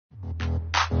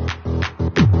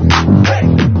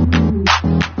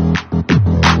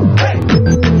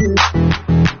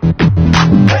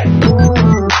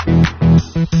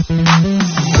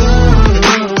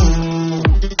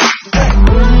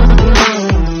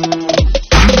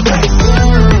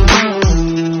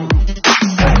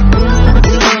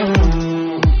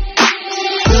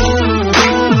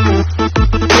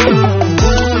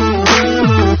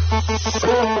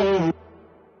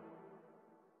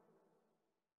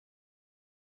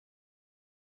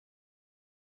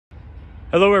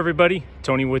Hello everybody,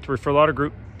 Tony with Referral Auto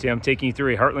Group. Today I'm taking you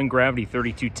through a Heartland Gravity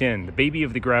 3210, the baby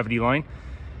of the Gravity line.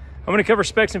 I'm going to cover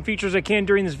specs and features I can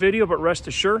during this video, but rest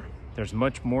assured, there's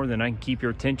much more than I can keep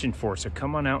your attention for, so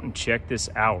come on out and check this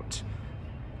out.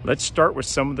 Let's start with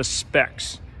some of the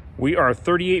specs. We are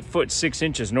 38 foot 6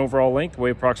 inches in overall length,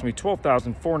 weigh approximately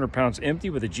 12,400 pounds empty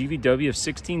with a GVW of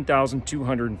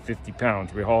 16,250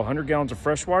 pounds. We haul 100 gallons of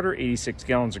fresh water, 86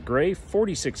 gallons of gray,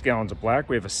 46 gallons of black.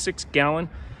 We have a 6-gallon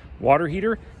water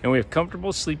heater, and we have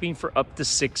comfortable sleeping for up to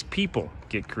 6 people.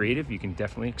 Get creative, you can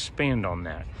definitely expand on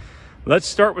that. Let's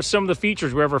start with some of the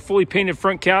features. We have our fully painted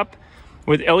front cap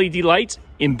with LED lights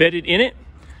embedded in it.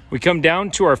 We come down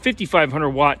to our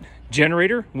 5,500 watt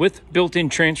generator with built-in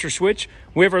transfer switch.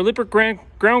 We have our Lippert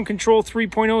ground control 3.0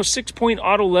 6-point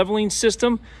auto leveling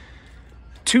system.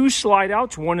 2 slide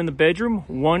outs, one in the bedroom,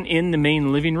 one in the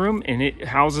main living room, and it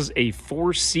houses a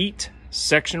 4-seat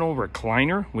sectional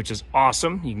recliner, which is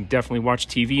awesome. You can definitely watch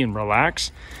TV and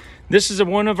relax. This is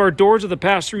one of our doors of the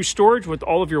pass-through storage with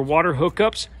all of your water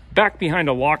hookups. Back behind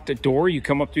a locked door, you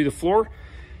come up through the floor,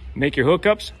 make your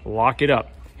hookups, lock it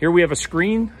up. Here we have a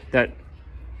screen that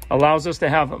allows us to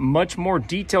have much more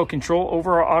detailed control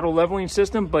over our auto leveling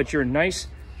system, but your nice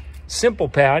simple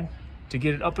pad to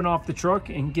get it up and off the truck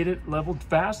and get it leveled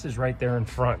fast is right there in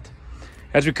front.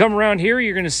 As we come around here,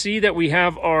 you're going to see that we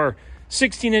have our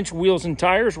 16-inch wheels and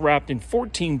tires wrapped in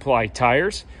 14-ply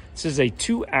tires. This is a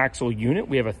 2-axle unit.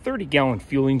 We have a 30-gallon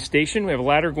fueling station. We have a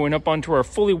ladder going up onto our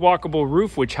fully walkable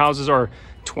roof, which houses our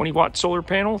 20-watt solar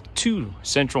panel, 2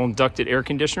 central inducted air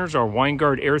conditioners, our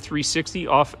Winegard Air 360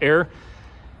 off-air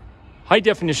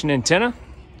high-definition antenna.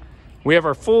 We have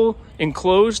our full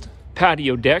enclosed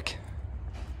patio deck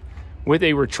with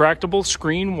a retractable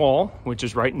screen wall, which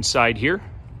is right inside here.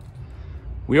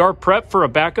 We are prepped for a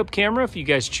backup camera if you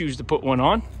guys choose to put one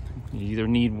on. You either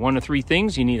need one of 3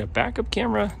 things. You need a backup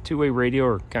camera, 2-way radio,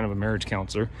 or kind of a marriage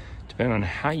counselor, depending on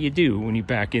how you do when you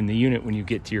back in the unit when you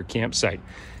get to your campsite.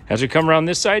 As we come around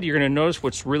this side, you're going to notice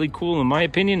what's really cool, in my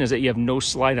opinion, is that you have no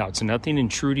slide outs, nothing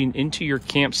intruding into your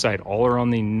campsite. All are on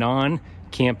the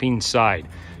non-camping side.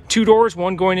 2 doors,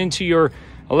 one going into your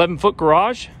 11-foot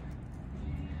garage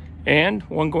and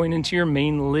one going into your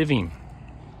main living.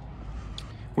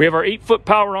 We have our 8-foot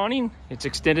power awning. It's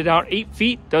extended out 8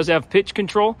 feet, does have pitch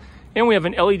control, and we have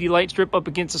an LED light strip up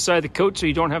against the side of the coach, so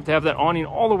you don't have to have that awning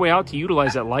all the way out to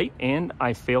utilize that light. And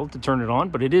I failed to turn it on,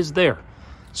 but it is there,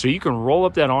 so you can roll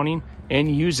up that awning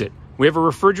and use it. We have a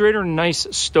refrigerator, nice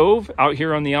stove out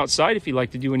here on the outside if you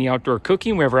like to do any outdoor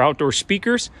cooking. We have our outdoor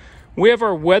speakers. We have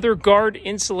our Weather Guard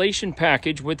insulation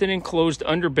package with an enclosed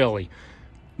underbelly.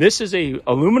 This is a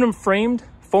aluminum framed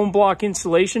foam block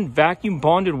insulation, vacuum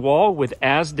bonded wall with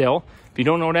Asdel. If you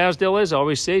don't know what Asdel is, I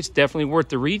always say it's definitely worth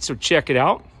the read, so check it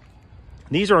out.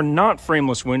 These are not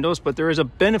frameless windows, but there is a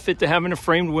benefit to having a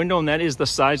framed window, and that is the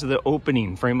size of the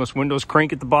opening. Frameless windows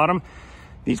crank at the bottom.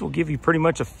 These will give you pretty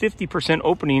much a 50%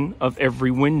 opening of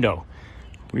every window.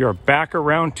 We are back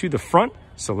around to the front,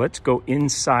 so let's go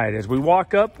inside. As we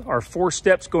walk up, our 4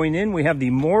 steps going in, we have the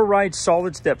MoreRide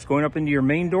solid steps going up into your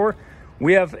main door.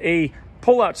 We have a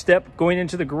pull-out step going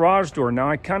into the garage door. Now,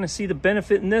 I kind of see the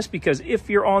benefit in this because if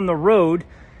you're on the road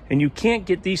and you can't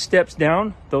get these steps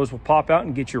down, those will pop out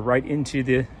and get you right into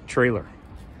the trailer.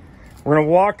 We're going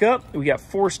to walk up. We got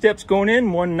 4 steps going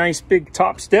in, 1 nice big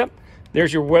top step.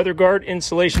 There's your Weather Guard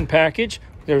insulation package.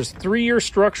 There's 3-year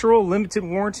structural limited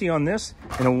warranty on this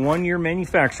and a 1-year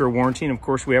manufacturer warranty. And of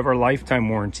course, we have our lifetime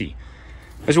warranty.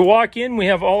 As we walk in, we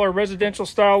have all our residential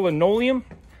style linoleum.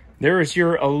 There is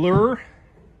your Allure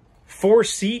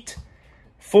 4-seat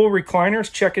full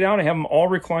recliners. Check it out. I have them all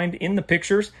reclined in the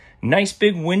pictures. Nice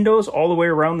big windows all the way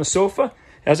around the sofa.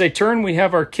 As I turn, we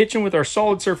have our kitchen with our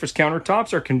solid surface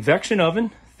countertops, our convection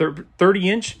oven,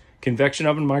 30-inch convection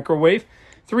oven microwave,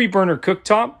 3-burner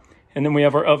cooktop, and then we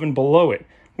have our oven below it.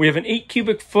 We have an 8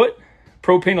 cubic foot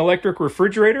propane electric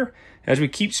refrigerator. As we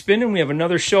keep spinning, we have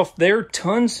another shelf there.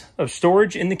 Tons of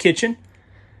storage in the kitchen.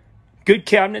 Good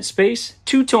cabinet space.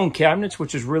 2-tone cabinets,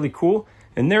 which is really cool.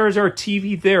 And there is our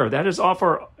TV there. That is off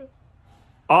our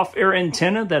off-air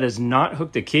antenna. That is not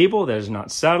hooked to cable. That is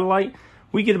not satellite.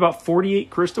 We get about 48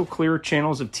 crystal clear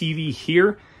channels of TV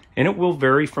here, and it will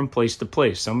vary from place to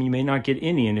place. Some you may not get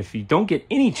any, and if you don't get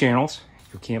any channels,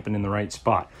 you're camping in the right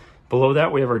spot. Below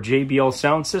that, we have our JBL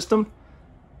sound system,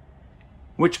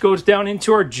 which goes down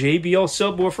into our JBL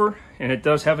subwoofer, and it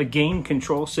does have a gain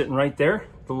control sitting right there,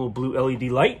 the little blue LED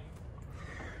light.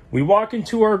 We walk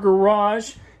into our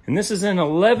garage, and this is an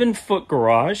 11-foot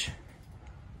garage.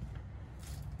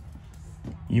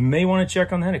 You may want to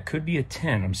check on that. It could be a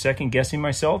 10. I'm second guessing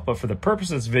myself, but for the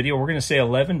purpose of this video, we're going to say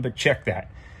 11, but check that.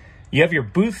 You have your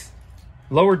booth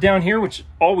Lower down here, which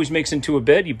always makes into a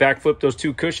bed, you backflip those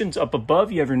two cushions. Up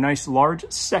above, you have your nice large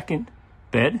second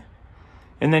bed.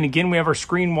 And then again, we have our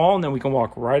screen wall, and then we can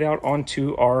walk right out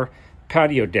onto our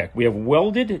patio deck. We have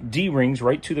welded D-rings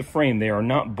right to the frame. They are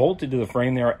not bolted to the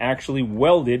frame. They are actually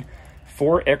welded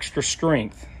for extra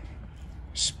strength.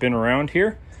 Spin around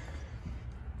here.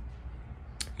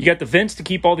 You got the vents to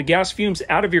keep all the gas fumes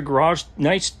out of your garage.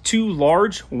 Nice two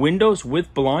large windows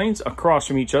with blinds across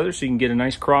from each other so you can get a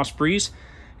nice cross breeze,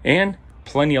 and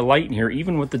plenty of light in here,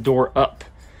 even with the door up.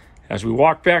 As we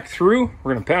walk back through,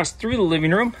 we're going to pass through the living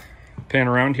room, pan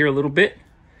around here a little bit.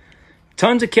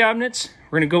 Tons of cabinets.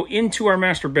 We're going to go into our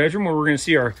master bedroom where we're going to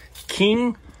see our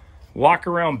king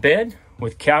walk-around bed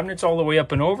with cabinets all the way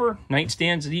up and over,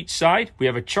 nightstands at each side. We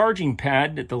have a charging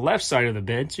pad at the left side of the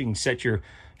bed so you can set your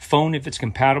phone, if it's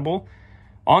compatible,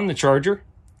 on the charger.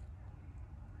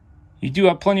 You do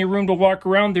have plenty of room to walk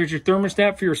around. There's your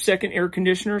thermostat for your second air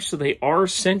conditioner. So they are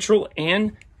central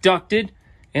and ducted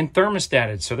and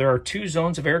thermostated. So there are 2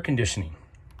 zones of air conditioning.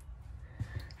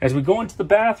 As we go into the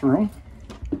bathroom,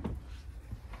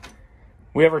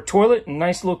 we have our toilet in a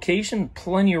nice location,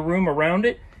 plenty of room around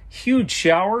it. Huge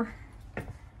shower,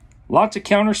 lots of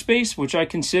counter space, which I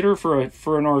consider for an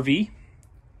RV.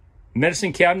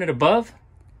 Medicine cabinet above.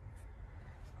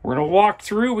 We're going to walk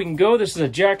through. We can go. This is a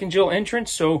Jack and Jill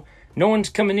entrance, so no one's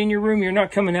coming in your room. You're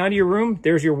not coming out of your room.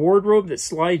 There's your wardrobe that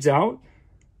slides out,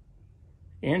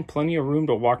 and plenty of room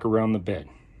to walk around the bed.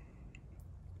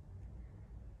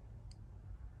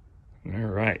 All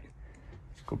right.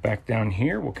 Let's go back down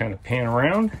here. We'll kind of pan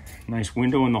around. Nice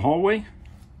window in the hallway.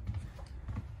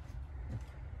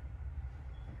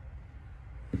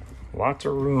 Lots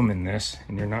of room in this,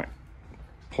 and you're not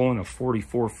pulling a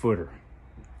 44-footer.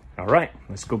 All right,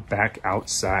 let's go back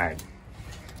outside.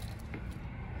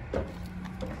 I'll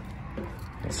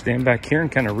stand back here and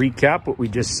kind of recap what we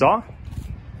just saw.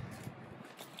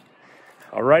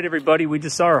 All right, everybody, we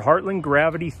just saw our Heartland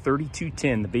Gravity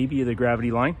 3210, the baby of the Gravity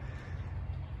line.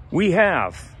 We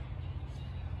have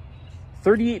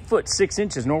 38 foot 6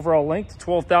 inches in overall length,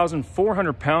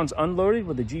 12,400 pounds unloaded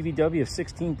with a GVW of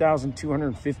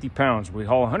 16,250 pounds. We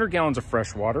haul 100 gallons of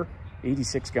fresh water,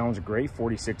 86 gallons of gray,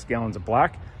 46 gallons of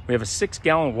black. We have a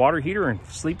 6-gallon water heater and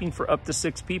sleeping for up to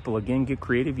 6 people. Again, get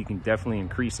creative. You can definitely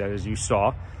increase that, as you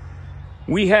saw.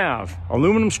 We have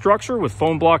aluminum structure with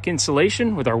foam block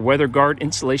insulation with our Weather Guard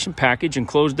insulation package,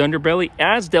 enclosed underbelly,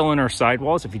 Asdel in our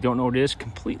sidewalls. If you don't know what it is,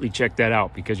 completely check that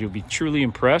out because you'll be truly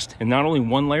impressed. And not only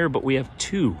 1 layer, but we have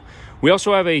 2. We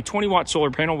also have a 20-watt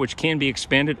solar panel, which can be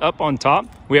expanded up on top.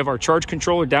 We have our charge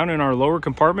controller down in our lower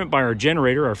compartment by our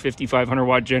generator, our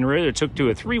 5,500-watt generator that's hooked to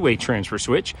a 3-way transfer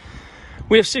switch.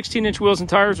 We have 16-inch wheels and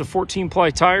tires with 14-ply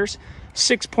tires,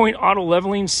 6-point auto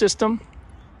leveling system,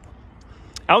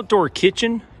 outdoor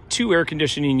kitchen, 2 air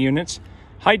conditioning units,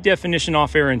 high-definition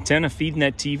off-air antenna feeding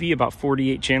that TV, about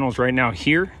 48 channels right now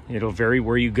here. It'll vary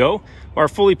where you go. Our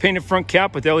fully painted front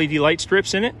cap with LED light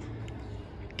strips in it.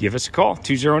 Give us a call,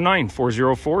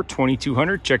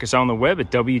 209-404-2200. Check us out on the web at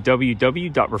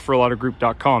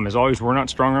www.referralautogroup.com. As always, we're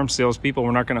not strong-arm salespeople. We're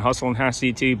not going to hustle and hassle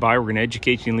you till you buy. We're going to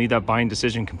educate you and leave that buying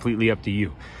decision completely up to you.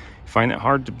 If you find that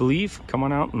hard to believe, come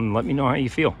on out and let me know how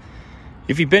you feel.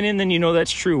 If you've been in, then you know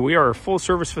that's true. We are a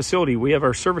full-service facility. We have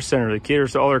our service center that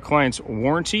caters to all our clients'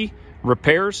 warranty,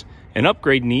 repairs, and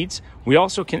upgrade needs. We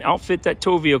also can outfit that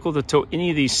tow vehicle to tow any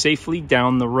of these safely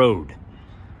down the road.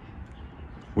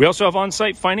 We also have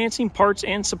on-site financing, parts,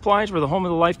 and supplies. We're the home of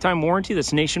the lifetime warranty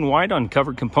that's nationwide on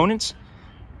covered components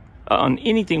on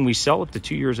anything we sell up to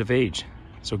 2 years of age.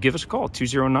 So give us a call,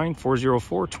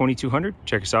 209-404-2200.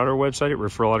 Check us out on our website at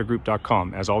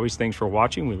referralautogroup.com. As always, thanks for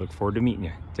watching. We look forward to meeting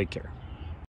you. Take care.